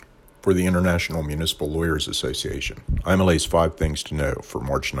For the International Municipal Lawyers Association, IMLA's 5 Things to Know for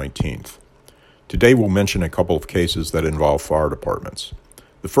March 19th. Today we'll mention a couple of cases that involve fire departments.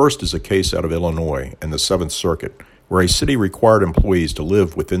 The first is a case out of Illinois and the 7th Circuit, where a city required employees to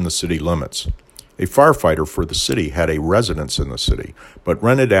live within the city limits. A firefighter for the city had a residence in the city, but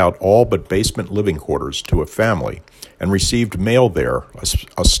rented out all but basement living quarters to a family and received mail there,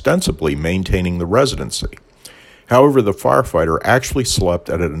 ostensibly maintaining the residency. However, the firefighter actually slept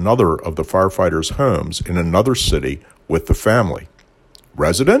at another of the firefighter's homes in another city with the family.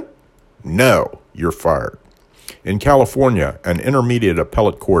 Resident? No, you're fired. In California, an intermediate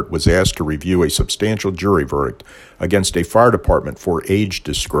appellate court was asked to review a substantial jury verdict against a fire department for age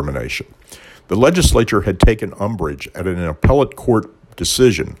discrimination. The legislature had taken umbrage at an appellate court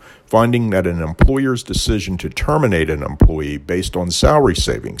decision, finding that an employer's decision to terminate an employee based on salary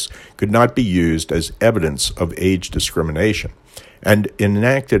savings could not be used as evidence of age discrimination, and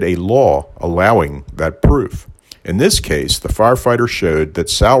enacted a law allowing that proof. In this case, the firefighter showed that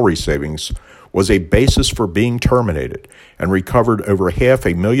salary savings was a basis for being terminated and recovered over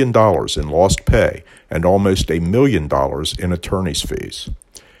 $500,000 in lost pay and almost $1 million in attorney's fees.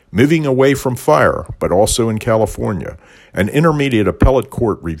 Moving away from fire, but also in California, an intermediate appellate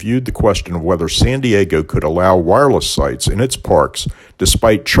court reviewed the question of whether San Diego could allow wireless sites in its parks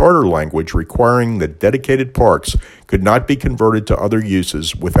despite charter language requiring that dedicated parks could not be converted to other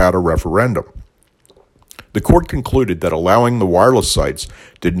uses without a referendum. The court concluded that allowing the wireless sites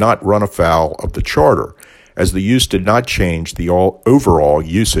did not run afoul of the charter, as the use did not change the overall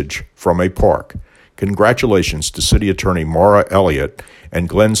usage from a park. Congratulations to City Attorney Maura Elliott and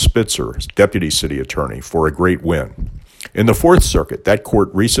Glenn Spitzer, Deputy City Attorney, for a great win. In the 4th Circuit, that court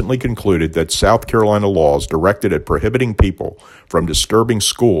recently concluded that South Carolina laws directed at prohibiting people from disturbing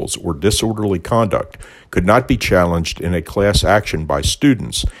schools or disorderly conduct could not be challenged in a class action by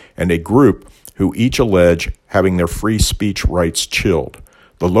students and a group who each allege having their free speech rights chilled.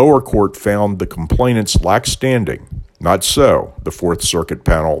 The lower court found the complainants lacked standing. Not so, the 4th Circuit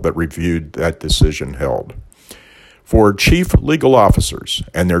panel that reviewed that decision held. For chief legal officers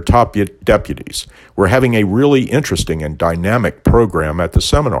and their top deputies, we're having a really interesting and dynamic program at the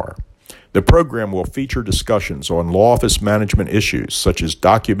seminar. The program will feature discussions on law office management issues such as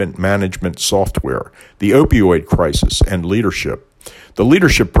document management software, the opioid crisis, and leadership. The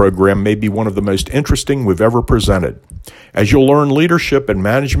leadership program may be one of the most interesting we've ever presented, as you'll learn leadership and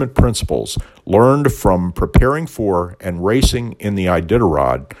management principles learned from preparing for and racing in the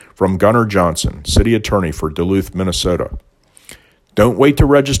Iditarod from Gunnar Johnson, City Attorney for Duluth, Minnesota. Don't wait to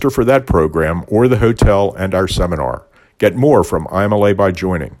register for that program or the hotel and our seminar. Get more from IMLA by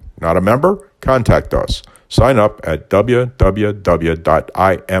joining. Not a member? Contact us. Sign up at www.imla.org.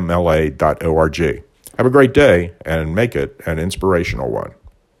 Have a great day and make it an inspirational one.